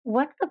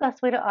What's the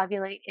best way to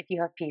ovulate if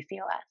you have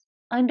PCOS?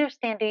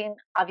 Understanding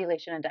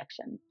ovulation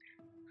induction.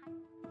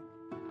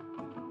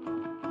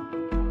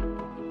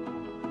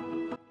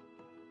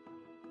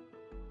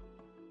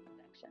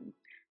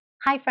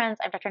 Hi, friends.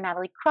 I'm Dr.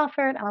 Natalie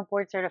Crawford. I'm a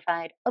board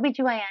certified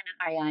OBGYN and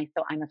REI,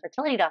 so I'm a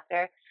fertility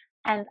doctor.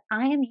 And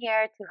I am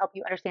here to help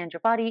you understand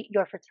your body,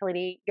 your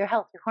fertility, your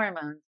health, your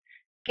hormones,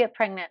 get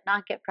pregnant,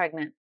 not get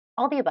pregnant,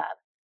 all the above.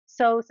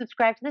 So,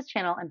 subscribe to this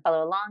channel and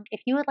follow along if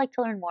you would like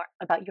to learn more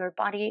about your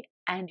body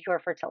and your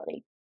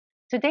fertility.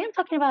 Today I'm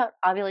talking about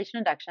ovulation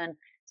induction,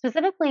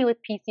 specifically with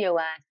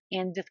PCOS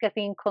and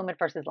discussing Clomid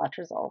versus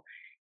Letrozole.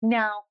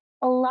 Now,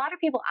 a lot of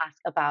people ask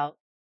about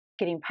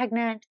getting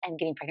pregnant and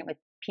getting pregnant with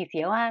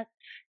PCOS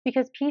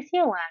because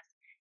PCOS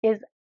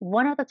is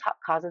one of the top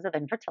causes of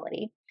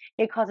infertility.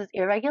 It causes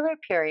irregular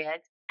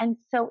periods, and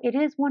so it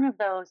is one of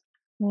those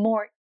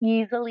more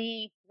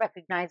easily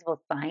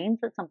recognizable signs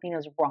that something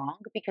is wrong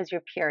because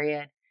your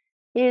period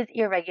is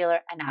irregular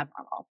and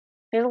abnormal.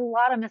 There's a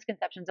lot of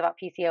misconceptions about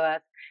PCOS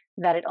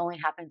that it only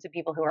happens to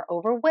people who are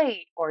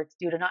overweight or it's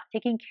due to not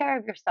taking care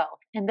of yourself.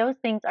 And those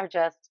things are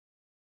just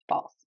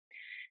false.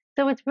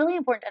 So it's really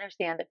important to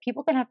understand that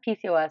people can have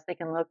PCOS. They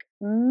can look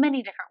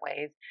many different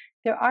ways.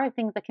 There are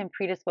things that can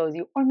predispose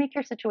you or make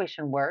your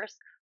situation worse,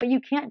 but you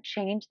can't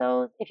change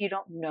those if you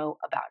don't know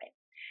about it.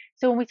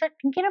 So when we start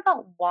thinking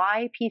about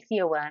why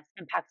PCOS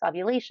impacts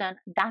ovulation,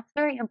 that's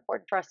very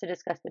important for us to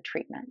discuss the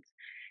treatment.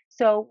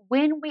 So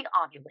when we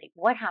ovulate,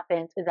 what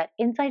happens is that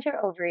inside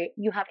your ovary,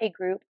 you have a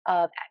group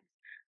of eggs.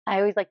 I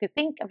always like to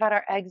think about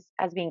our eggs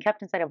as being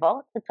kept inside a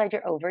vault inside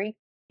your ovary,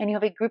 and you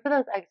have a group of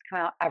those eggs come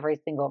out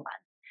every single month.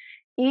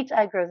 Each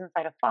egg grows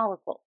inside a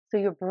follicle. So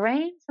your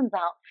brain sends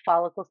out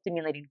follicle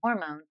stimulating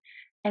hormone,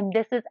 and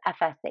this is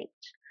FSH.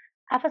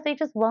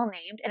 FSH is well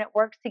named and it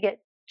works to get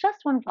just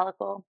one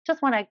follicle,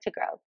 just one egg to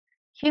grow.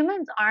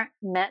 Humans aren't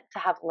meant to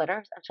have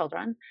litters of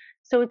children,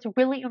 so it's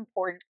really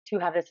important to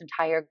have this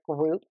entire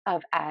group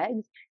of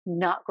eggs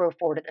not grow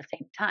forward at the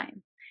same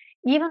time.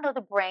 Even though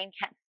the brain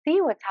can't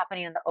see what's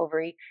happening in the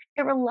ovary,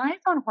 it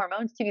relies on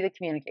hormones to be the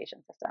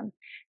communication system.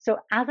 So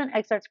as an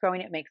egg starts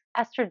growing, it makes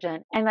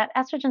estrogen, and that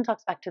estrogen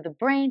talks back to the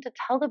brain to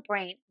tell the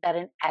brain that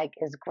an egg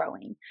is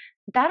growing.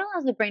 That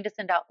allows the brain to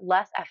send out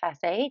less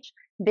FSH,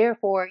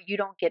 therefore, you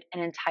don't get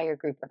an entire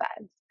group of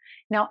eggs.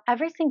 Now,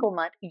 every single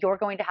month, you're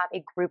going to have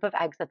a group of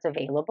eggs that's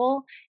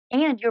available,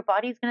 and your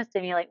body's going to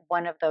stimulate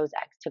one of those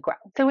eggs to grow.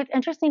 So, what's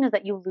interesting is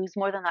that you lose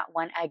more than that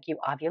one egg you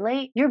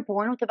ovulate. You're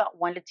born with about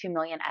 1 to 2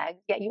 million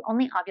eggs, yet you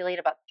only ovulate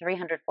about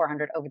 300,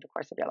 400 over the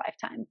course of your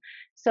lifetime.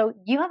 So,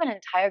 you have an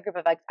entire group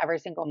of eggs every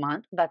single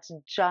month that's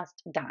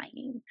just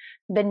dying.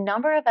 The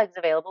number of eggs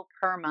available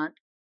per month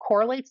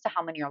correlates to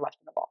how many are left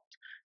in the vault.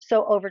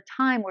 So, over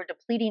time, we're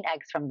depleting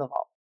eggs from the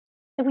vault.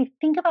 If we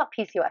think about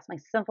PCOS, my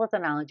simplest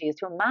analogy is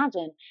to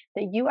imagine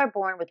that you are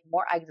born with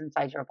more eggs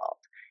inside your vault.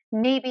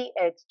 Maybe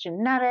it's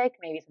genetic,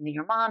 maybe it's something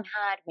your mom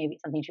had, maybe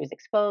it's something she was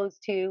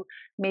exposed to,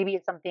 maybe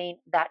it's something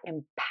that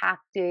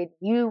impacted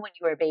you when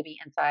you were a baby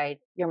inside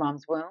your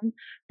mom's womb,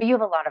 but you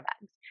have a lot of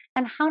eggs.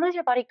 And how does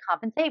your body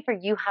compensate for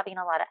you having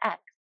a lot of eggs?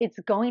 It's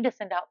going to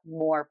send out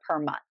more per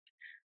month.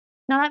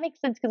 Now that makes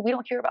sense because we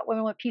don't hear about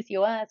women with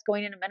PCOS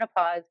going into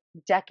menopause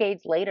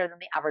decades later than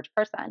the average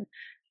person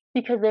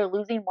because they're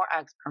losing more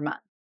eggs per month.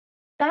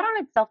 That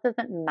on itself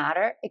doesn't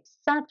matter,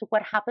 except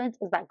what happens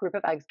is that group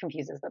of eggs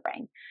confuses the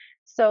brain.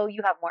 So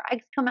you have more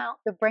eggs come out,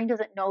 the brain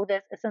doesn't know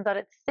this, it sends out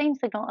its same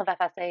signal of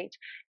FSH,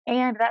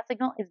 and that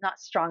signal is not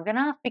strong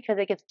enough because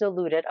it gets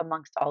diluted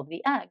amongst all of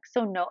the eggs,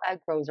 so no egg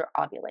grows or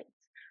ovulates.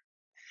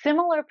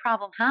 Similar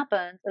problem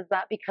happens is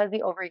that because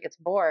the ovary gets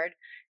bored,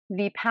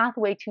 the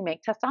pathway to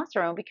make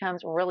testosterone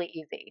becomes really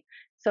easy.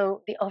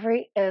 So the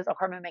ovary is a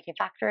hormone making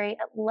factory. It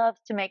loves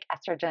to make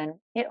estrogen.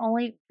 It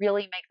only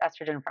really makes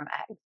estrogen from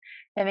eggs.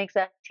 It makes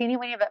a teeny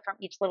weeny bit from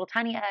each little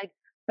tiny egg,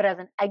 but as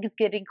an egg is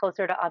getting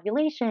closer to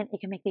ovulation, it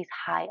can make these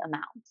high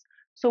amounts.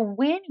 So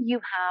when you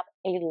have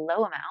a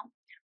low amount,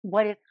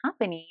 what is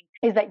happening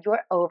is that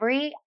your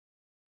ovary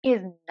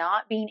is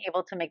not being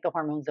able to make the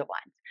hormones at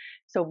once.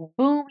 So,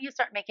 boom, you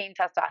start making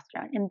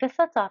testosterone. And this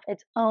sets off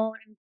its own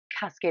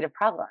cascade of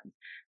problems: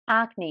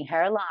 acne,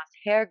 hair loss,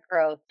 hair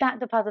growth, fat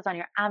deposits on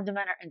your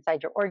abdomen or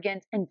inside your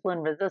organs,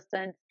 insulin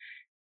resistance,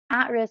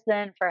 at risk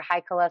then for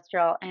high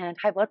cholesterol and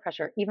high blood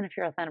pressure, even if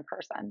you're a thin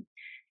person.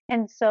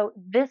 And so,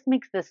 this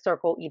makes this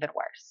circle even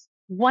worse.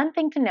 One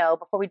thing to know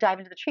before we dive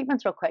into the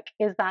treatments, real quick,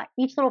 is that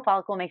each little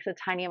follicle makes a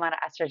tiny amount of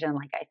estrogen,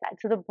 like I said.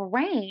 So the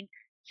brain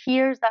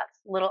hears that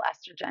little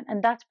estrogen,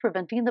 and that's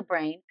preventing the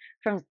brain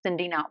from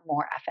sending out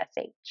more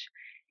FSH.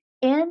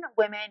 In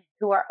women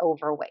who are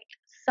overweight,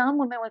 some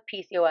women with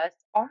PCOS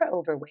are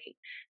overweight,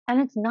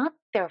 and it's not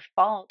their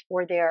fault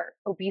or their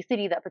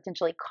obesity that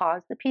potentially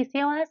caused the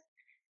PCOS.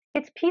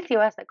 It's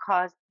PCOS that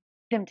caused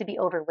them to be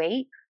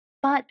overweight,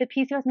 but the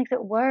PCOS makes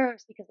it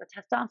worse because the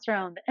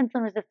testosterone, the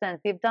insulin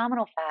resistance, the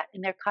abdominal fat,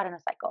 and they're caught in a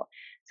cycle.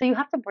 So you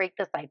have to break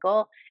the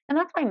cycle. And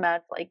that's why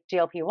meds like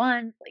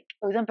GLP-1s, like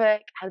Ozempic,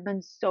 have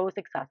been so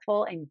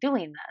successful in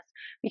doing this.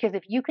 Because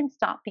if you can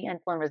stop the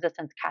insulin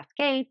resistance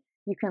cascade,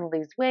 you can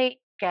lose weight.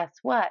 Guess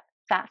what?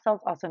 fat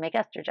cells also make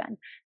estrogen.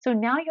 So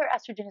now your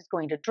estrogen is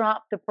going to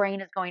drop. The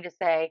brain is going to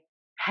say,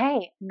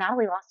 hey,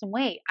 Natalie lost some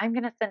weight. I'm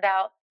going to send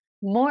out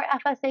more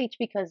FSH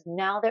because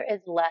now there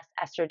is less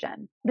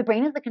estrogen. The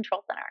brain is the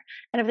control center.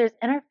 And if there's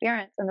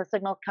interference in the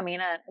signals coming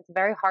in, it's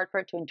very hard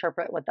for it to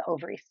interpret what the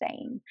ovary is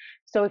saying.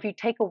 So if you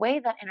take away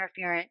that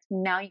interference,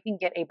 now you can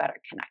get a better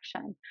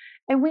connection.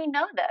 And we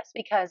know this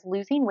because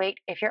losing weight,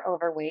 if you're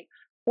overweight,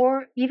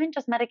 or even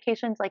just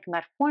medications like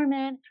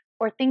metformin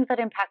or things that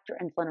impact your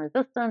insulin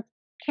resistance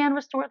can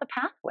restore the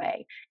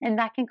pathway, and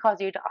that can cause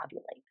you to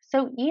ovulate.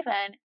 So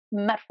even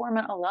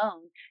metformin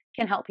alone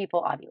can help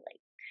people ovulate.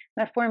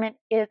 Metformin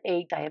is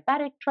a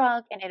diabetic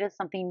drug, and it is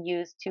something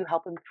used to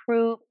help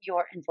improve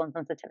your insulin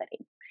sensitivity.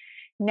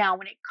 Now,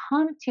 when it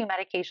comes to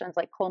medications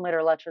like Clomid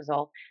or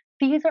Letrozole,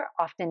 these are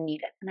often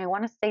needed. And I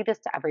want to say this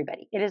to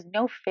everybody. It is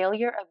no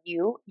failure of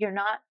you. You're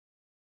not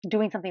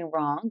doing something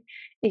wrong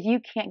if you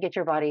can't get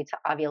your body to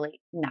ovulate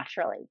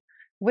naturally.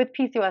 With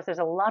PCOS, there's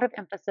a lot of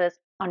emphasis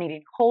on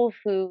eating whole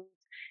foods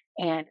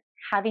and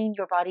having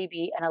your body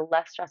be in a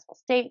less stressful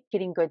state,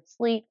 getting good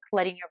sleep,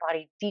 letting your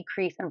body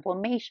decrease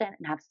inflammation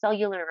and have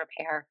cellular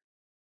repair.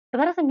 But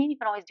that doesn't mean you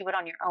can always do it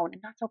on your own,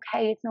 and that's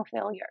okay. It's no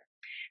failure.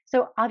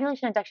 So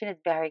ovulation induction is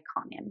very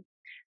common.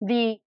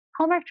 The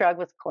hallmark drug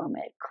was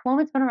Clomid.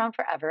 Clomid's been around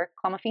forever,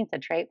 clomiphene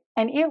citrate,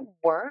 and it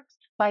works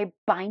by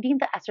binding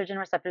the estrogen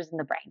receptors in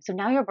the brain. So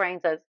now your brain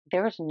says,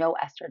 there's no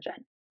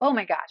estrogen. Oh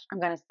my gosh, I'm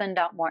going to send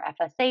out more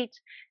FSH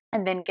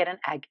and then get an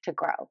egg to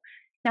grow.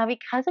 Now,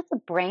 because it's a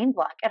brain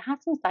block, it has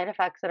some side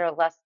effects that are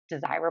less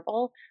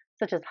desirable,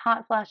 such as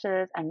hot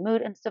flashes and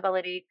mood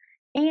instability,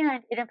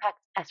 and it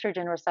impacts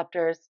estrogen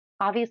receptors,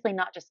 obviously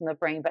not just in the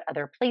brain, but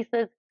other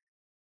places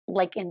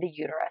like in the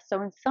uterus.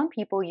 So in some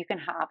people, you can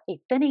have a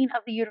thinning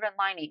of the uterine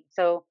lining.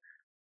 So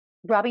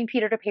robbing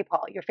Peter to pay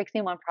Paul, you're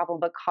fixing one problem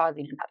but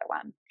causing another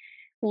one.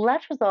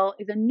 Letrozole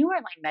is a newer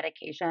line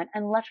medication,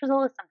 and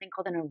letrozole is something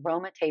called an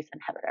aromatase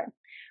inhibitor.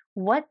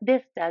 What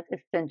this does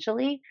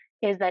essentially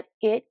is that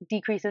it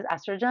decreases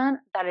estrogen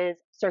that is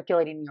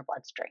circulating in your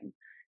bloodstream.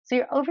 So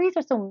your ovaries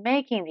are still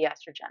making the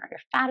estrogen, or your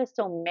fat is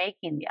still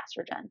making the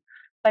estrogen,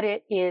 but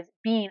it is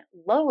being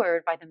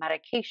lowered by the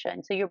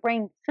medication. So your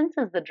brain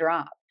senses the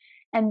drop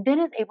and then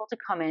is able to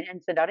come in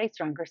and send out a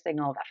stronger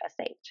signal of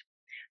FSH.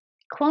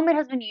 Clomid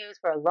has been used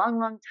for a long,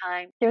 long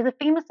time. There's a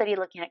famous study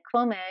looking at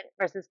Clomid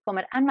versus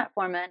Clomid and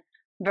metformin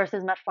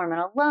versus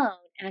metformin alone,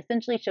 and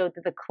essentially showed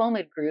that the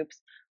Clomid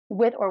groups,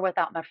 with or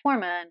without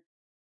metformin,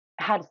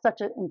 had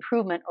such an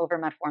improvement over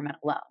metformin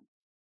alone.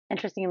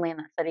 Interestingly, in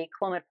that study,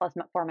 Clomid plus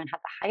metformin had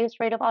the highest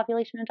rate of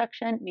ovulation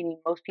induction, meaning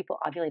most people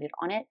ovulated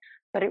on it,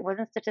 but it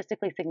wasn't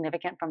statistically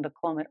significant from the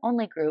Clomid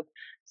only group.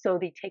 So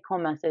the take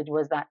home message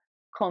was that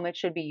Clomid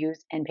should be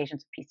used in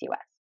patients with PCOS.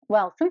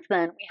 Well, since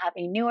then, we have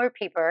a newer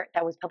paper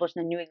that was published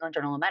in the New England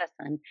Journal of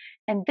Medicine,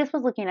 and this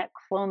was looking at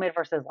Clomid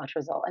versus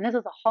Letrozole. And this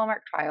is a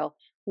hallmark trial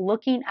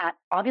looking at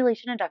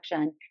ovulation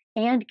induction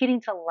and getting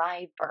to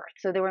live birth.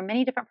 So there were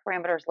many different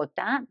parameters looked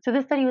at. So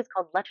this study was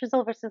called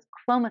Letrozole versus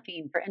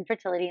Clomiphene for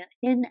infertility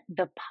in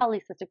the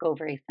polycystic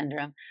ovary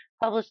syndrome,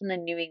 published in the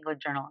New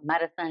England Journal of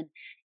Medicine.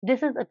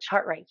 This is a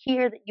chart right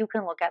here that you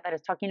can look at that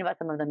is talking about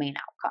some of the main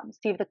outcomes.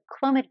 So you have the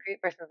Clomid group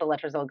versus the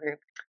Letrozole group.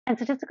 And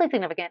statistically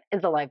significant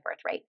is the live birth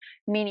rate,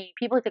 meaning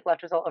people who took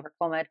Letrozole over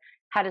Clomid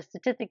had a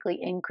statistically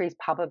increased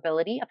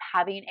probability of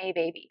having a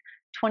baby.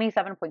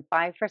 27.5%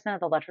 of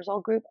the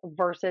Letrozole group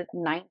versus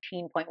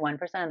 19.1%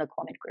 of the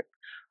Clomid group.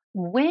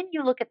 When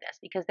you look at this,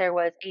 because there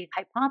was a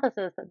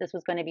hypothesis that this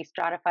was going to be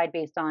stratified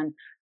based on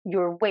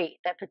your weight,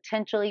 that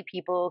potentially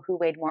people who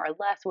weighed more or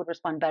less would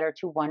respond better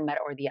to one med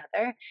or the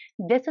other.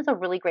 This is a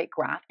really great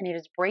graph, and it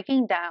is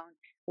breaking down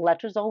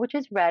Letrozole, which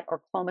is red,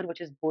 or Clomid,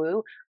 which is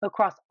blue,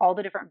 across all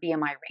the different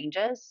BMI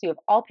ranges. So you have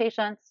all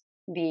patients,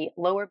 the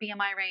lower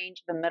BMI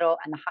range, the middle,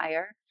 and the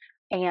higher,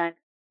 and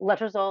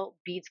Letrozole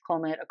beats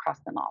Clomid across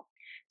them all.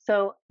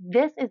 So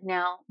this is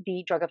now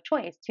the drug of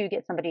choice to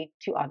get somebody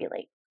to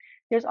ovulate.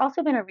 There's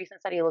also been a recent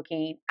study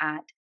looking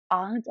at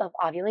odds of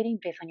ovulating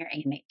based on your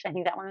AMH. I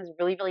think that one was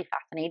really, really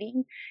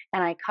fascinating,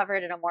 and I covered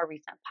it in a more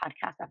recent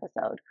podcast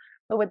episode.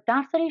 But what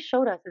that study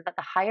showed us is that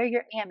the higher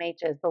your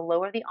AMH is, the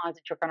lower the odds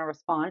that you're going to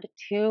respond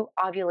to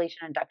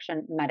ovulation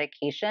induction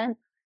medication,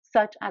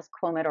 such as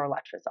Clomid or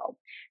Letrozole.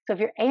 So if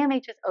your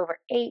AMH is over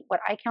 8,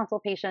 what I counsel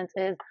patients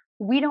is,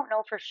 we don't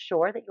know for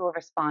sure that you will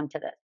respond to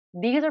this.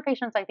 These are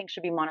patients I think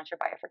should be monitored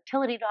by a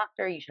fertility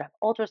doctor. You should have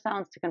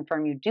ultrasounds to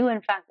confirm you do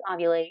in fact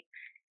ovulate.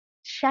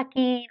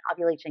 Checking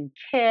ovulation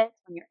kits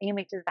when your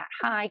AMH is that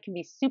high can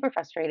be super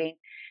frustrating,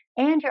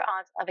 and your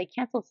odds of a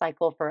canceled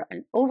cycle for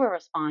an over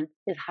response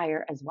is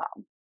higher as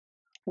well.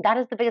 That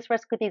is the biggest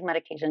risk with these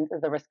medications,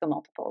 is the risk of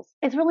multiples.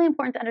 It's really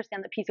important to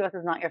understand that PCOS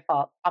is not your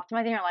fault.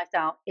 Optimizing your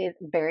lifestyle is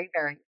very,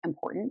 very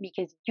important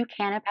because you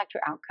can impact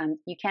your outcomes.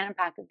 You can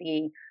impact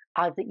the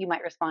odds that you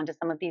might respond to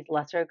some of these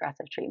lesser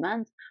aggressive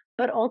treatments,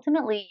 but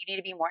ultimately you need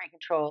to be more in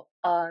control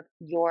of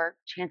your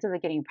chances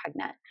of getting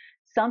pregnant.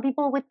 Some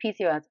people with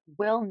PCOS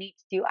will need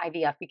to do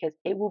IVF because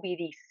it will be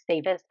the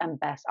safest and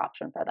best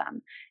option for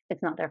them.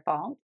 It's not their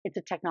fault. It's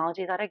a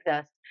technology that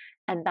exists,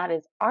 and that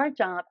is our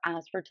job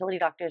as fertility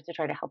doctors to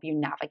try to help you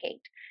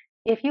navigate.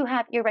 If you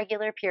have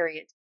irregular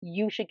periods,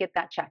 you should get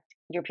that checked.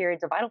 Your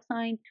period's a vital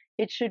sign.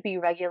 It should be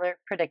regular,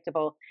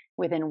 predictable,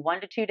 within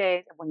 1 to 2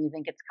 days of when you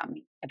think it's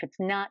coming. If it's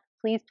not,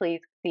 please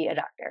see a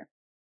doctor.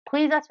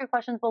 Please ask your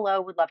questions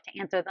below. We'd love to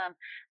answer them.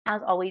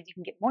 As always, you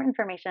can get more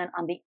information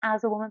on the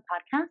As a Woman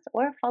podcast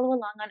or follow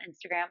along on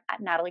Instagram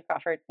at Natalie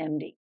Crawford,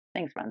 MD.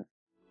 Thanks, friends.